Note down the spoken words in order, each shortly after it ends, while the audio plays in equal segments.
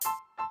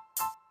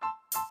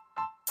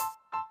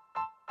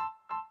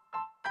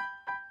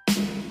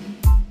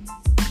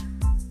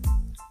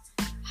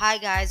Hi,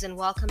 guys, and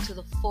welcome to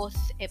the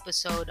fourth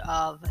episode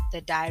of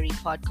the Diary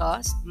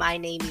Podcast. My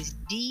name is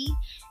Dee,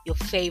 your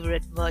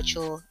favorite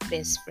virtual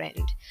best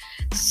friend.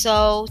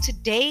 So,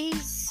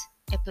 today's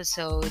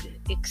episode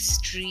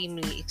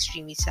extremely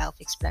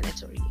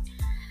self-explanatory,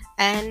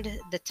 and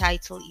the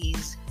title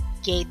is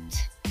Get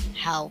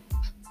Help.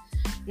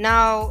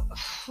 Now,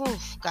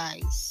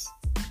 guys,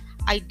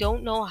 I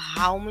don't know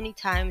how many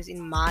times in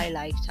my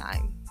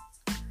lifetime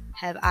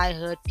have I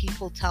heard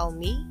people tell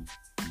me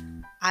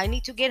I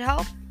need to get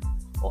help,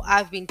 or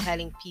I've been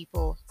telling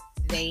people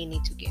they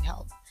need to get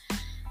help.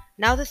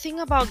 Now, the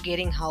thing about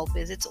getting help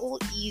is it's all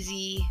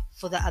easy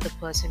for the other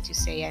person to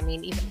say. I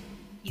mean,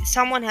 if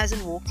someone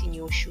hasn't walked in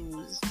your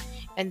shoes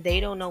and they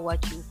don't know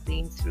what you've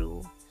been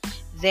through,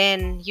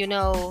 then,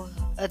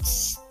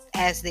 it's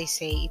as they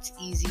say, it's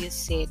easier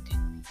said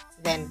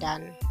than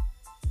done.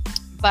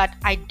 But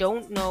I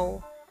don't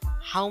know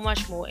how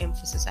much more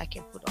emphasis I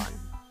can put on,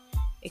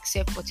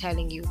 except for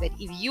telling you that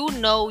if you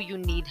know you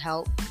need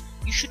help,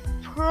 you should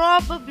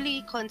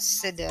probably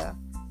consider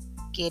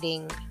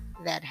getting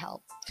that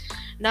help.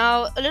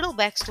 Now, a little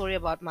backstory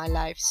about my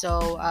life.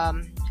 So,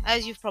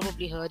 as you've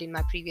probably heard in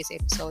my previous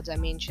episodes, I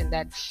mentioned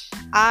that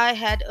I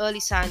had early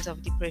signs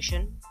of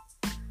depression,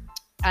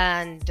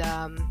 and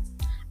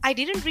I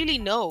didn't really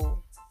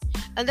know.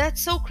 And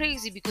that's so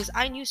crazy because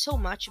I knew so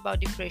much about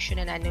depression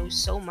and I knew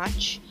so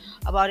much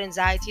about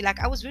anxiety. Like,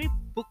 I was very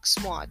book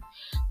smart.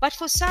 But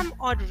for some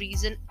odd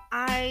reason,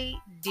 I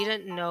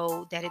didn't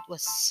know that it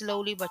was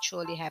slowly but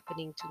surely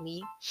happening to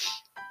me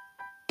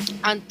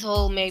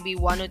until maybe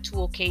one or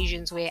two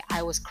occasions where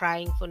I was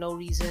crying for no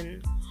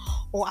reason,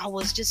 or I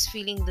was just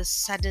feeling this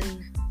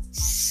sudden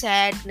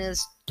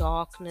sadness,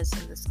 darkness,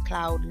 and this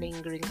cloud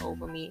lingering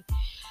over me.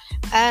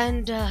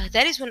 And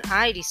that is when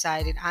I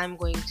decided I'm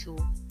going to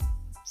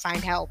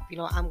find help.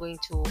 I'm going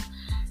to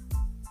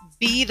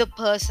be the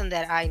person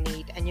that I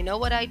need. And you know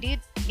what I did?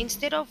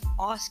 Instead of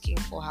asking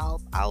for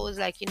help, I was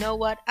like, you know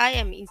what? I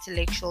am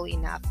intellectual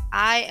enough.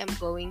 I am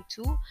going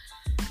to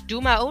do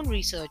my own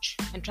research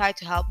and try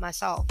to help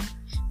myself.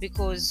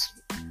 Because,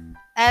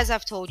 as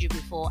I've told you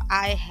before,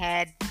 I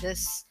had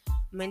this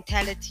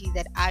mentality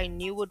that I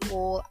knew it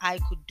all, I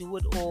could do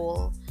it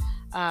all.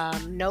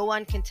 No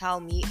one can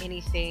tell me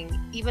anything.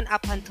 Even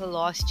up until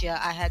last year,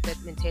 I had that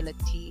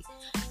mentality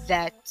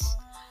that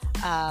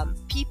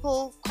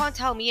people can't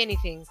tell me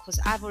anything because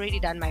I've already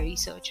done my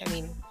research. I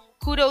mean,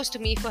 kudos to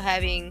me for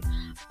having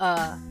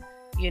a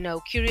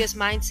curious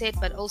mindset,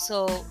 but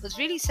also it's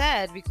really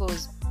sad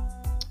because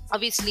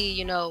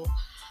obviously,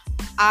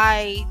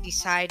 I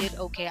decided,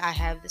 okay, I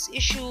have this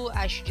issue.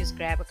 I should just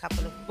grab a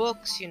couple of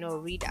books,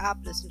 read up,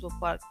 listen to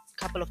a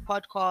couple of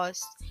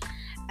podcasts,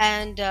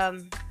 and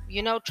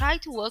try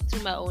to work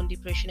through my own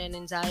depression and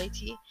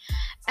anxiety.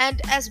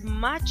 And as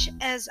much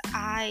as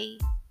I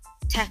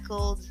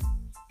tackled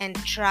and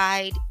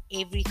tried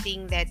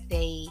everything that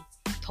they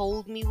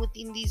told me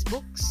within these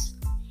books,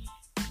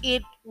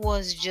 it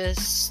was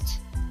just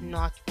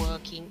not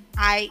working.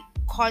 I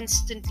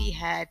constantly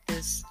had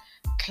this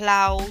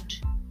cloud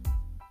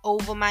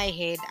over my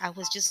head. I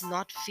was just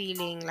not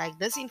feeling like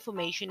this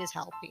information is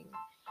helping.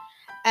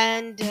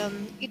 And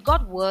it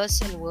got worse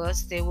and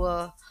worse. There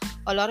were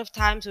a lot of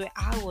times where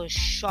I was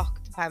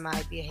shocked by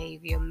my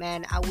behavior.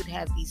 Man, I would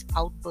have these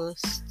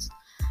outbursts.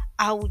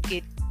 I would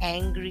get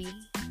angry.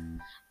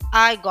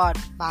 I got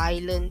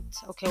violent.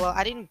 Okay, well,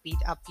 I didn't beat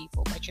up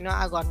people, but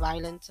I got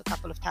violent a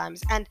couple of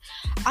times. And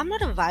I'm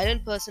not a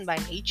violent person by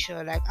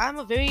nature. Like, I'm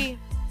a very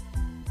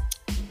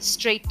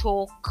straight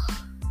talk,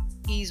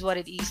 is what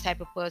it is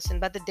type of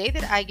person. But the day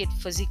that I get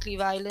physically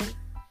violent,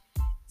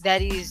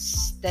 that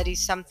is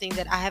something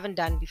that I haven't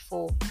done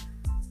before.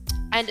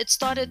 And it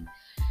started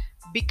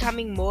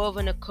becoming more of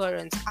an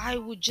occurrence. I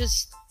would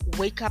just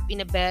wake up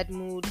in a bad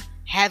mood,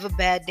 have a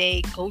bad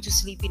day, go to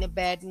sleep in a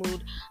bad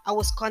mood. I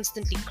was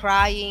constantly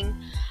crying.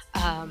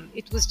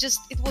 It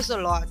was a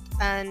lot.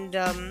 And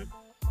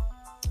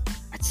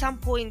at some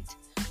point,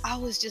 I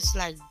was just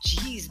like,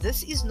 geez,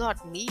 this is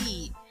not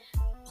me.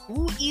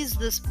 Who is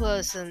this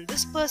person?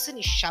 This person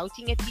is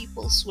shouting at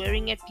people,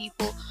 swearing at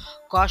people.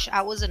 Gosh,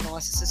 I was a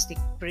narcissistic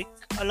prick.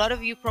 A lot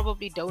of you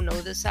probably don't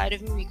know this side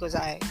of me because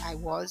I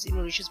was in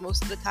Mauritius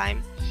most of the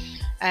time.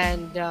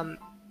 And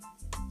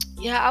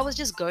I was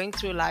just going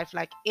through life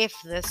like F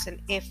this and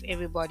F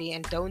everybody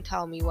and don't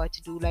tell me what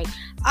to do. Like,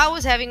 I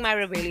was having my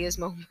rebellious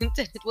moment,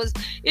 and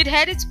it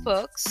had its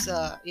perks.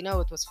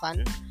 It was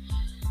fun.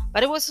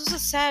 But it was also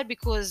sad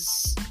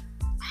because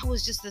I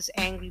was just this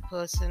angry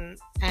person.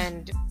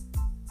 And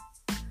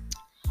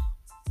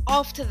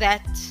after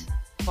that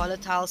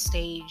volatile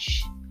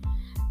stage,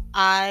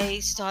 I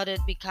started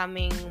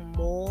becoming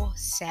more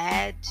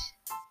sad.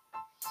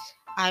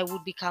 I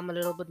would become a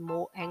little bit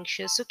more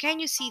anxious. So can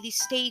you see these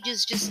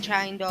stages just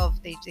kind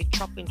of they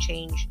chop and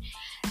change?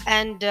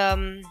 And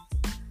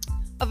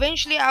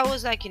eventually I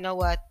was like, you know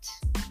what?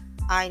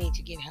 I need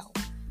to get help.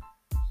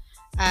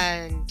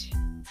 And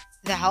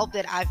the help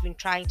that I've been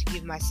trying to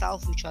give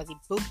myself, which are the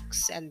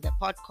books and the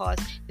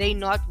podcasts, they're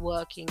not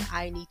working.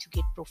 I need to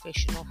get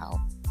professional help.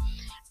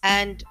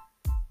 And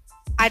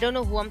I don't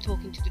know who I'm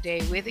talking to today,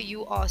 whether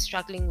you are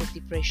struggling with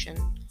depression,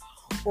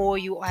 or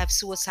you have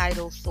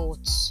suicidal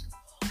thoughts,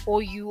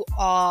 or you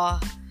are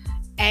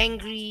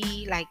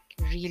angry, like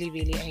really,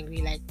 really angry,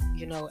 like,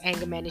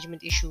 anger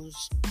management issues,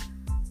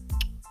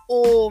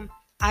 or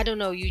I don't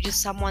know, you're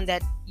just someone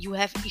that you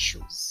have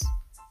issues.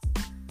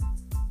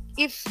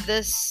 If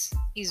this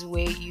is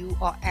where you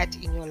are at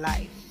in your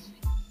life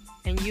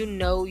and you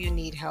know you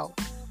need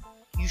help,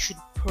 you should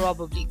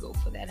probably go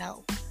for that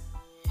help,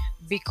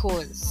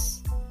 because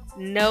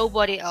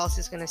nobody else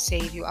is going to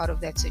save you out of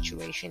that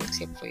situation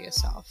except for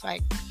yourself,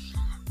 right?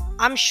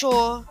 I'm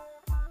sure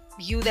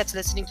you that's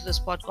listening to this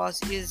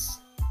podcast is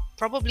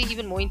probably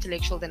even more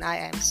intellectual than I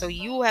am. So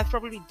you have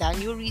probably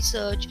done your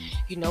research.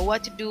 You know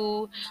what to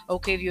do.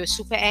 Okay, if you're a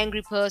super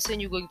angry person,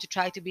 you're going to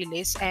try to be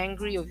less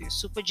angry. Or if you're a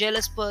super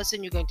jealous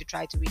person, you're going to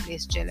try to be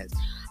less jealous.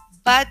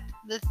 But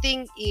the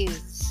thing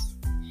is,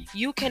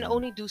 you can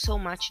only do so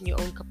much in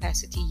your own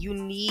capacity. You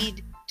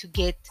need to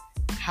get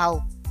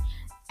help.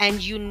 And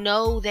you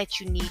know that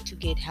you need to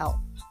get help.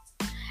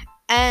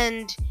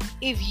 And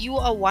if you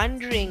are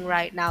wondering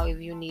right now if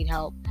you need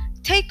help,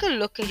 take a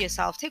look at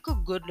yourself. Take a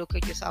good look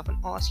at yourself and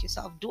ask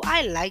yourself, do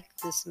I like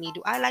this me?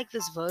 Do I like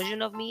this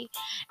version of me?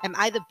 Am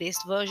I the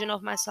best version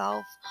of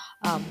myself?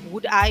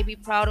 Would I be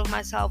proud of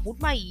myself?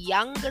 Would my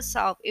younger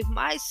self, if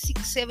my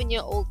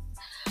 6-7-year-old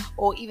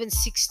or even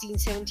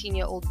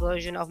 16-17-year-old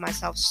version of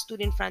myself stood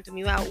in front of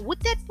me, would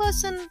that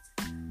person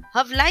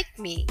have liked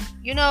me?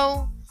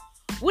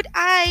 Would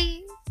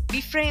I be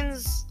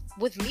friends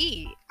with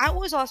me? I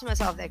always ask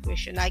myself that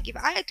question. Like, if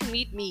I had to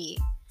meet me,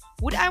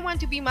 would I want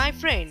to be my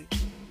friend?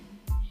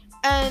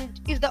 And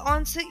if the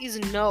answer is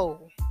no,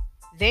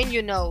 then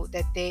you know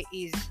that there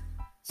is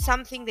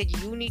something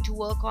that you need to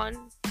work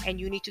on and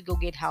you need to go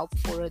get help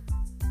for it.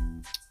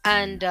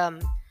 And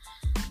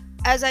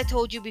as I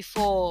told you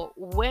before,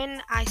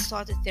 when I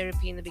started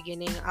therapy in the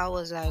beginning, I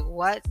was like,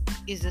 what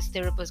is this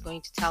therapist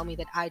going to tell me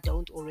that I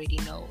don't already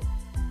know?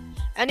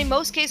 And in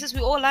most cases, we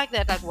all like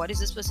that. Like, what is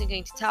this person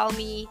going to tell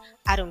me?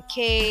 I don't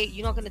care.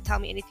 You're not going to tell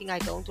me anything I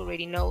don't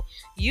already know.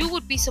 You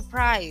would be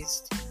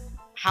surprised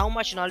how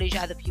much knowledge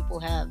other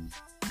people have.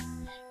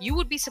 You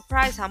would be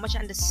surprised how much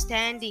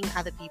understanding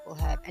other people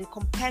have, and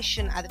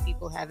compassion other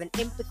people have, and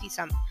empathy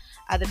some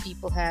other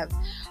people have.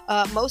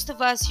 Most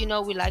of us,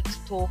 we like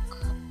to talk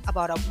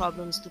about our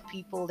problems to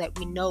people that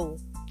we know,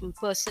 we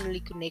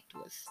personally connect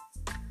with.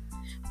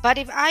 But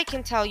if I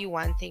can tell you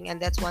one thing, and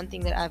that's one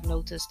thing that I've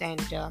noticed,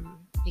 and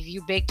if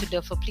you beg to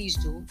differ, please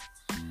do.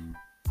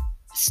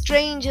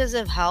 Strangers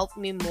have helped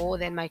me more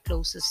than my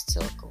closest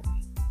circle.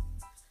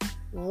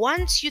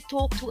 Once you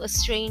talk to a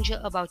stranger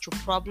about your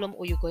problem,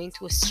 or you're going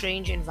to a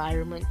strange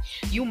environment,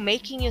 you're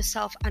making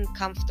yourself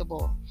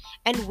uncomfortable.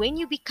 And when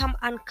you become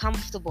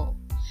uncomfortable,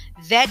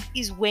 that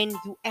is when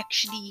you're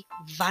actually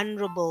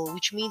vulnerable,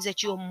 which means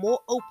that you're more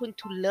open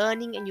to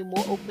learning, and you're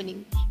more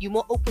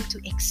open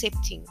to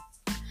accepting.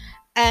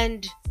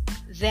 And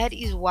that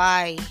is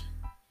why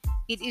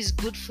it is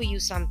good for you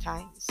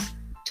sometimes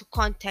to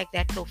contact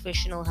that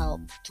professional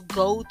help, to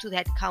go to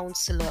that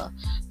counselor,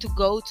 to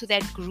go to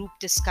that group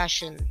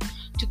discussion,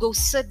 to go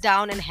sit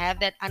down and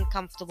have that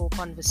uncomfortable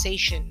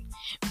conversation,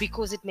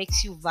 because it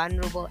makes you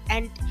vulnerable.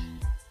 And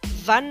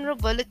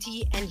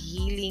vulnerability and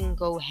healing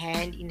go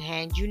hand in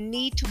hand. You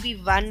need to be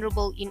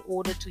vulnerable in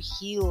order to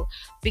heal,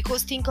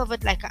 because think of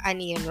it like an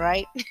onion,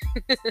 right?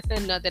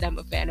 Not that I'm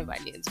a fan of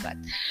onions, but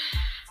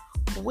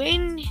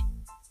when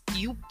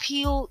you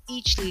peel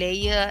each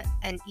layer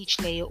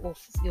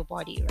off your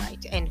body,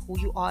 right, and who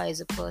you are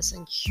as a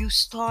person, you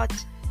start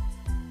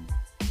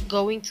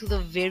going to the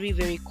very,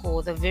 very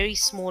core, the very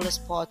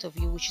smallest part of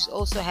you, which is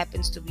also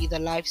happens to be the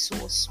life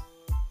source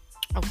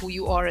of who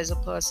you are as a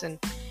person.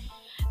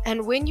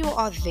 And when you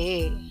are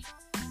there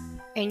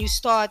and you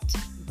start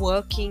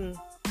working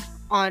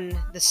on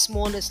the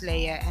smallest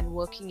layer and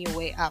working your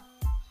way up,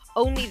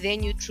 only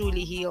then you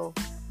truly heal.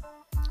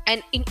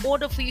 And in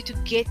order for you to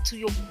get to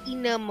your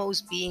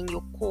innermost being,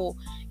 your core,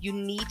 you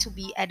need to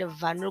be at a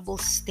vulnerable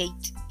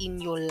state in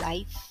your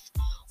life,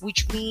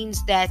 which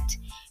means that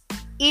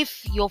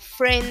if your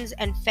friends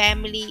and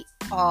family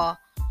are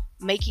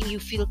making you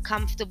feel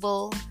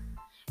comfortable,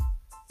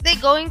 they're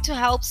going to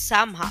help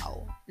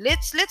somehow.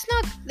 Let's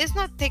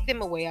not take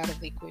them away out of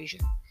the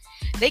equation.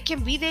 They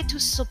can be there to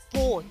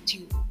support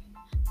you,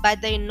 but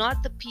they're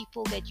not the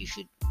people that you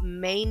should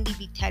mainly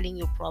be telling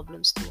your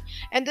problems to.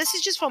 And this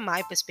is just from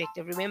my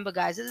perspective. Remember,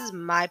 guys, this is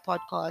my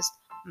podcast,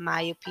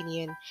 my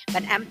opinion,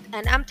 but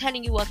I'm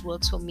telling you what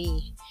works for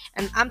me,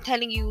 and I'm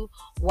telling you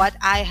what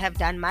I have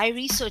done my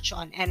research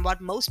on. And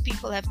what most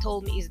people have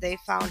told me is they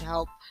found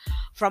help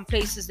from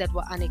places that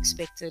were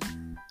unexpected.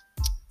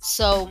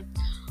 So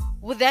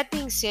with that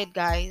being said,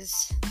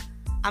 guys,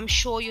 I'm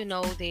sure you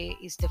know there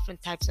is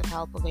different types of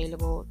help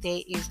available.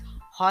 There is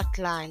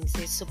hotlines,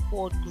 there's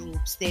support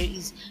groups, there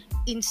is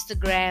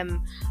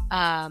Instagram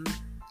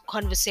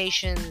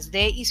conversations,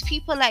 there is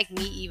people like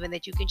me even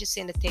that you can just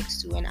send a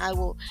text to, and I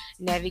will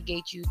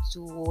navigate you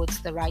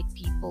towards the right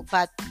people.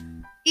 But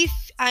if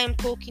I am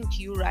talking to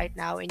you right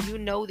now and you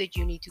know that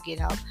you need to get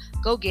help,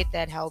 go get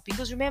that help.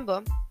 Because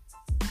remember,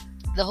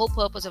 The whole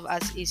purpose of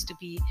us is to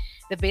be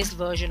the best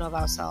version of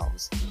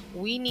ourselves.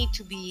 We need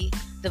to be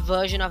the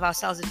version of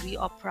ourselves that we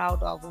are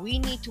proud of. We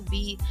need to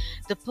be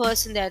the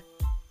person that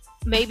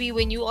maybe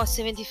when you are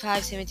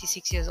 75,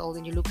 76 years old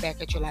and you look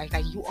back at your life,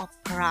 like you are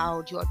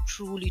proud, you are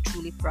truly,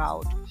 truly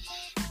proud.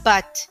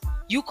 But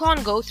you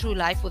can't go through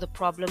life with a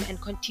problem and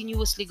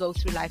continuously go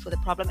through life with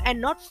a problem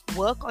and not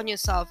work on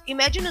yourself.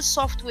 Imagine a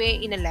software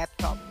in a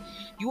laptop.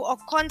 You are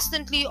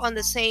constantly on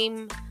the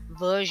same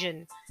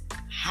version.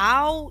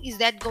 How is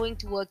that going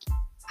to work?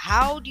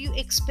 How do you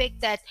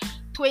expect that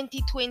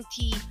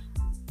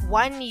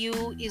 2021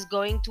 you is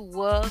going to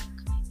work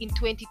in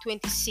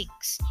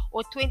 2026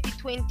 or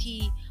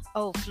 2020,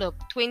 oh flip,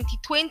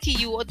 2020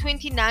 you or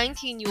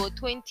 2019 you or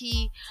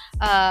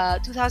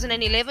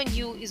 2011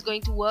 you is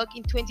going to work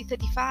in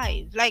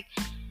 2035? Like,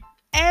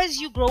 as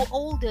you grow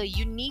older,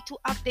 you need to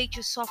update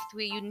your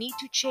software, you need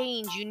to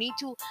change, you need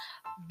to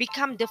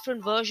become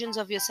different versions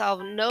of yourself.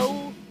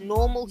 No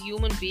normal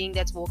human being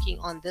that's walking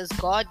on this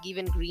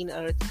God-given green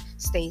earth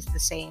stays the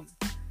same.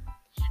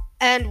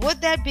 And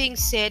with that being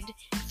said,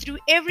 through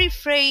every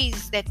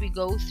phase that we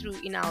go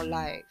through in our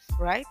life,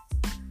 right?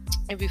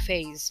 Every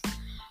phase,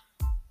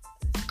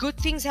 good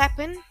things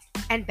happen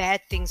and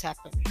bad things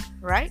happen,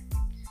 right?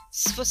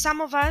 For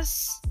some of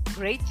us,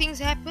 great things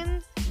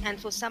happen, and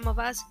for some of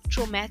us,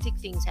 traumatic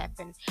things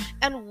happen.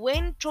 And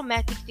when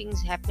traumatic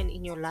things happen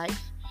in your life,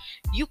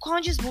 you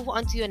can't just move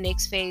on to your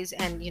next phase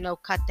and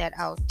cut that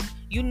out.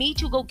 You need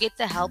to go get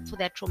the help for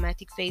that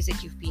traumatic phase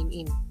that you've been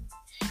in.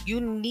 You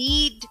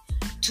need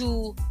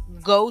to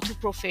go to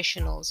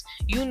professionals.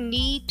 You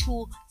need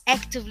to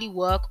actively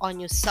work on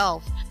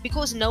yourself,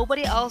 because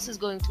nobody else is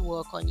going to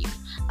work on you.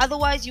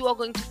 Otherwise, you are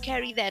going to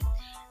carry that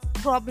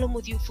problem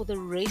with you for the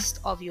rest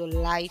of your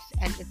life,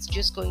 and it's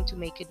just going to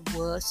make it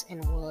worse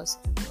and worse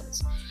and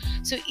worse.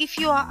 So if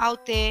you are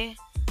out there,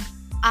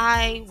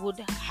 I would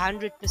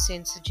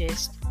 100%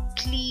 suggest,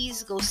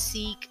 please go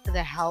seek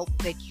the help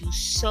that you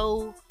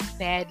so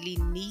badly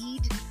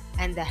need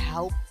and the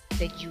help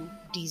that you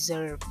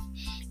deserve.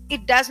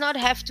 It does not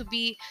have to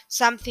be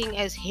something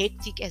as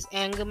hectic as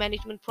anger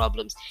management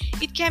problems.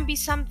 It can be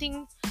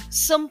something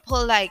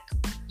simple, like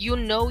you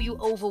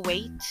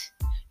overweight,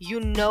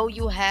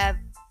 you have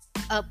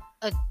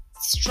a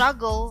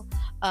struggle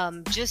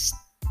just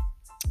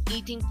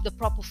eating the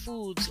proper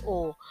foods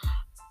or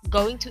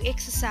going to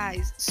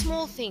exercise.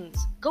 Small things.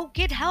 Go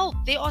get help.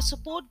 There are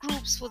support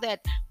groups for that.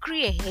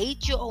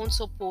 Create your own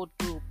support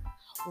group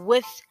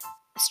with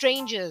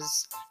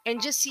strangers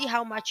and just see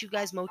how much you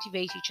guys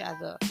motivate each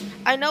other.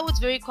 I know it's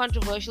very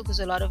controversial because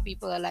a lot of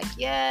people are like,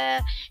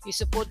 yeah, your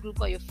support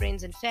group are your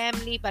friends and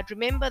family, but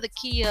remember, the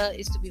key here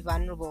is to be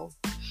vulnerable.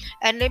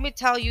 And let me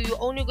tell you, you're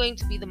only going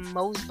to be the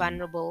most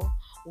vulnerable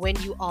when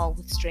you are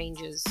with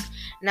strangers.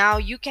 Now,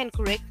 you can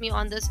correct me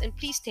on this, and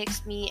please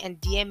text me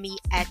and DM me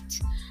at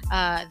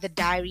the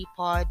Diary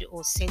Pod,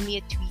 or send me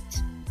a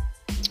tweet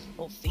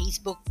or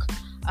Facebook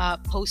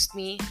post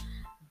me.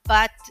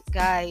 But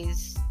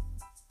guys,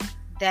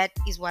 that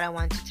is what I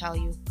want to tell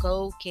you.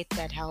 Go get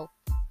that help.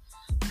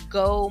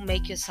 Go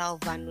make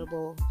yourself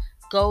vulnerable.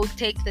 Go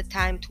take the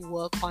time to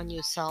work on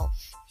yourself.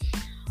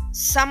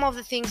 Some of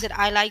the things that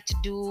I like to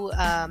do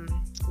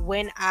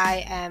when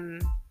I am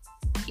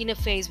in a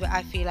phase where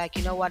I feel like,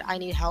 I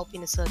need help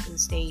in a certain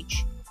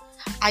stage,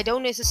 I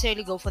don't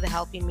necessarily go for the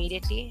help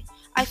immediately.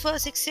 I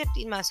first accept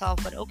in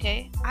myself, but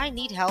okay, I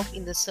need help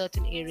in this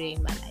certain area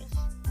in my life.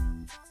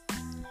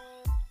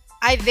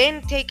 I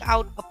then take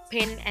out a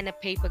pen and a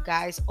paper,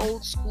 guys.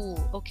 Old school.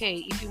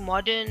 Okay, if you're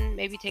modern,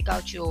 maybe take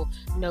out your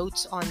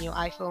notes on your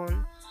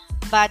iPhone.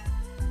 But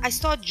I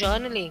start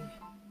journaling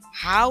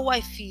how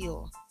I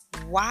feel,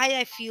 why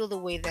I feel the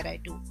way that I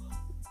do.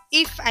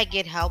 If I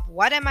get help,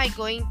 what am I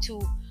going to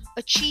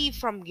achieve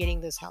from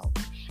getting this help?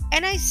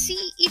 And I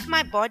see if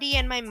my body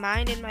and my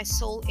mind and my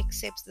soul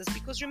accepts this.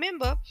 Because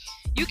remember,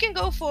 you can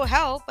go for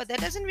help, but that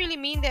doesn't really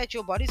mean that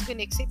your body's going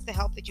to accept the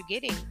help that you're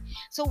getting.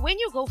 So when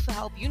you go for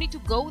help, you need to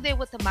go there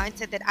with the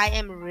mindset that I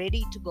am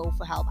ready to go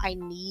for help. I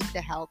need the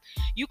help.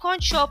 You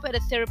can't show up at a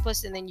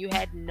therapist and then you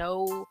had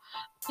no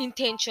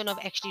intention of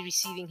actually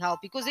receiving help,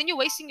 because then you're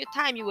wasting your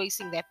time, you're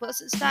wasting that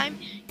person's time,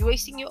 you're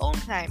wasting your own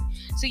time.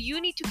 So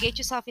you need to get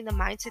yourself in the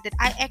mindset that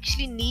I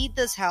actually need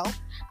this help.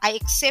 I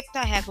accept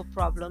I have a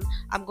problem.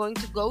 I'm going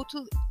to go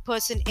to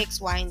person X,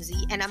 Y, and Z,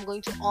 and I'm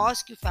going to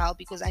ask you for help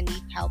because I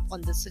need help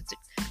on this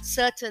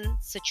certain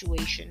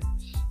situation.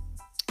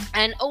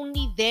 And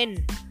only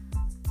then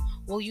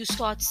will you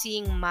start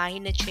seeing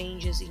minor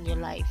changes in your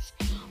life.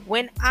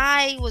 When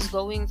I was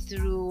going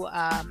through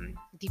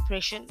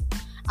depression,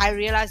 I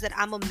realized that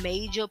I'm a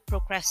major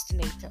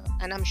procrastinator,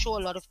 and I'm sure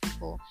a lot of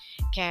people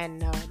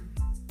can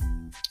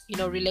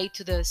relate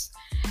to this.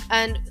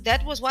 And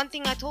that was one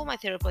thing I told my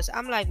therapist.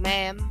 I'm like,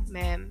 ma'am,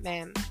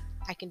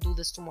 I can do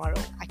this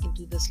tomorrow, I can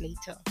do this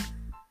later.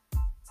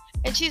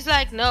 And she's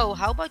like, no,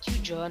 how about you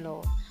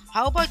journal?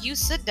 How about you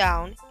sit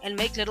down and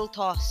make little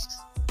tasks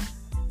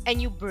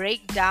and you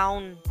break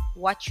down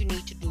what you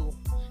need to do?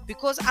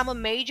 Because I'm a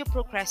major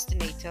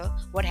procrastinator,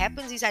 what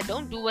happens is I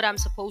don't do what I'm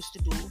supposed to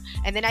do,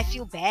 and then I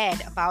feel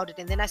bad about it,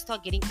 and then I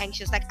start getting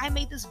anxious. Like, I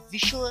made this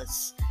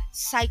vicious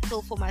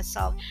cycle for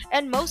myself.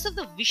 And most of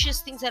the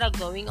vicious things that are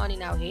going on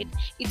in our head,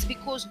 it's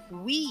because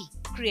we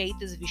create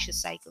these vicious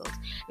cycles.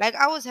 Like,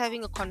 I was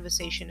having a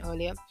conversation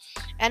earlier,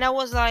 and I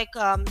was like,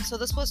 so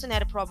this person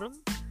had a problem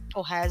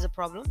or has a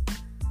problem,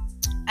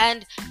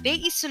 and there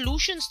is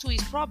solutions to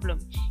his problem.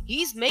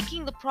 He's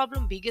making the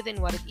problem bigger than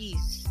what it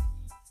is,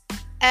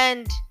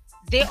 and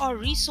there are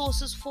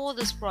resources for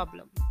this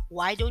problem.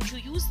 Why don't you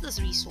use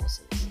these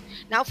resources?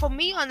 Now, for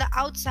me on the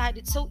outside,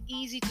 it's so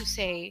easy to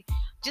say,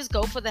 just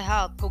go for the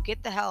help, go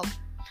get the help.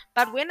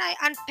 But when I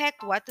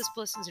unpacked what this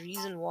person's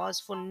reason was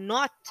for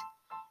not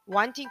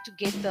wanting to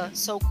get the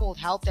so-called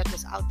help that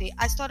was out there,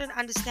 I started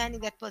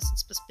understanding that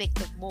person's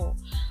perspective more.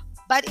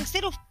 But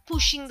instead of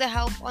pushing the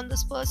help on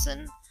this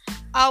person,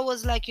 I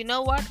was like, you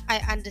know what? I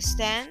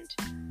understand.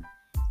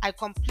 I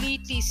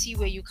completely see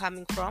where you're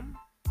coming from.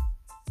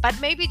 But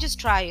maybe just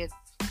try it.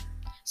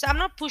 So I'm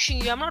not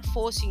pushing you, I'm not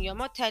forcing you, I'm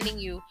not telling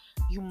you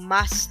you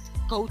must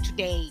go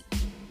today.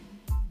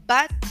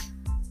 But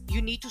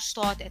you need to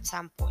start at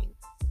some point.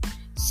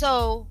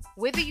 So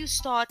whether you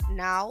start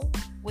now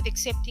with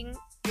accepting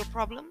your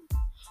problem,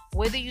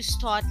 whether you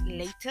start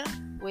later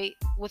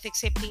with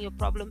accepting your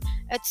problem,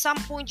 at some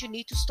point you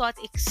need to start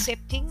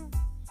accepting,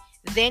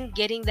 then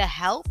getting the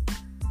help,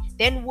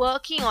 then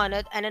working on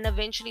it, and then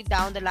eventually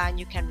down the line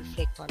you can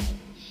reflect on it.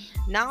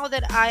 Now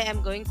that I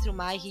am going through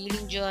my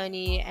healing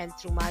journey and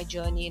through my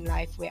journey in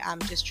life where I'm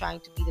just trying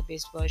to be the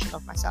best version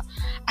of myself,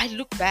 I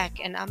look back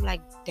and I'm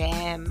like,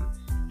 damn,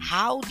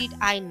 how did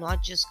I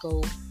not just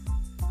go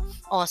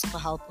ask for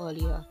help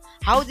earlier?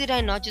 How did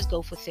I not just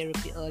go for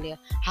therapy earlier?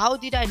 How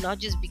did I not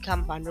just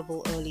become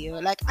vulnerable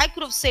earlier? Like, I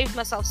could have saved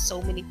myself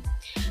so many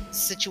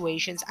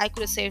situations. I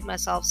could have saved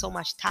myself so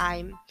much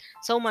time,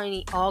 so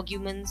many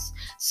arguments,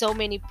 so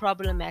many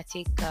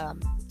problematic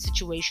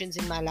situations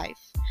in my life.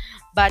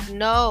 But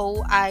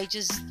no, I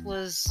just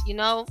was,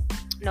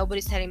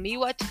 nobody's telling me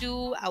what to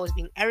do. I was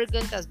being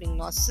arrogant, I was being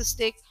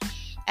narcissistic,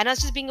 and I was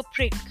just being a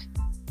prick.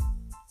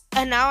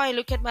 And now I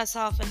look at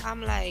myself and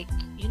I'm like,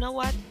 you know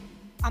what?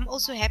 I'm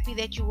also happy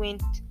that you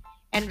went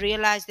and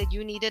realized that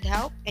you needed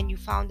help and you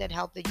found that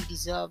help that you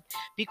deserved.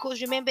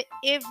 Because remember,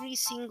 every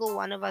single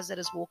one of us that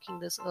is walking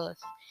this earth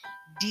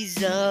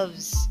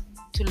deserves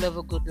to live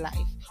a good life.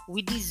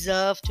 We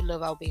deserve to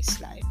live our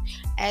best life.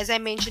 As I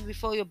mentioned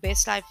before, your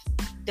best life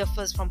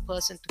differs from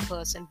person to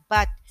person,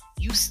 but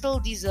you still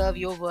deserve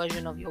your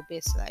version of your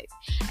best life.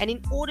 And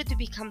in order to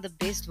become the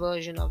best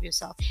version of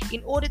yourself,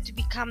 in order to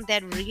become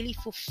that really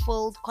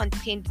fulfilled,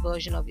 content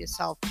version of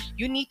yourself,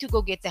 you need to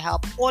go get the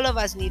help. All of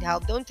us need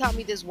help. Don't tell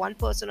me there's one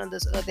person on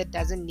this earth that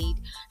doesn't need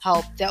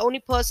help. The only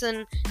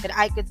person that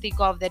I could think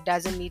of that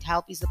doesn't need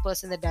help is the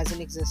person that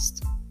doesn't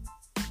exist.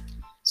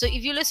 So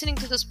if you're listening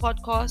to this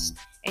podcast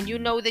and you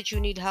know that you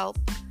need help,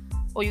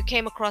 or you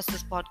came across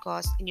this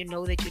podcast and you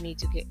know that you need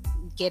to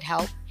get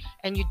help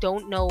and you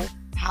don't know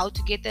how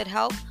to get that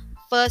help,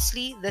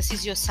 firstly, this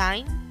is your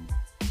sign.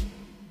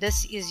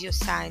 This is your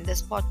sign.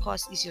 This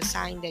podcast is your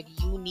sign that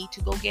you need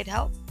to go get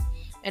help.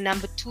 And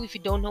number two, if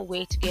you don't know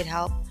where to get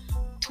help,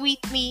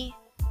 tweet me,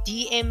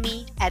 DM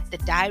me at the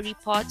Diary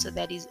Pod. So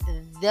that is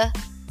the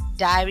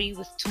Diary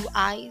with 2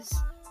 I's,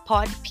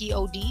 Pod,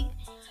 Pod.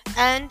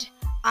 And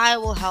I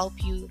will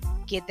help you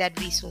get that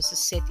resources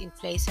set in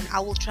place, and I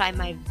will try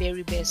my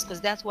very best, because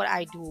that's what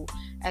I do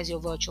as your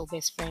virtual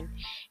best friend.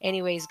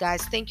 Anyways,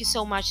 guys, thank you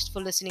so much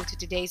for listening to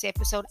today's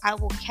episode. I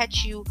will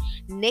catch you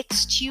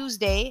next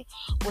Tuesday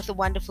with a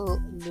wonderful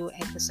new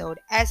episode.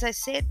 As I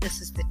said, this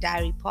is the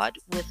Diary Pod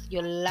with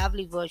your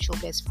lovely virtual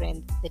best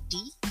friend, the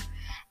D.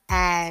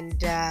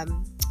 And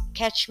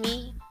catch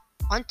me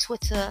on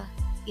Twitter,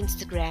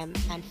 Instagram,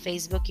 and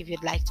Facebook if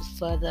you'd like to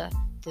further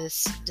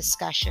this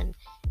discussion.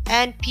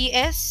 And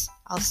P.S.,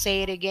 I'll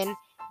say it again,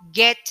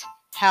 get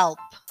help.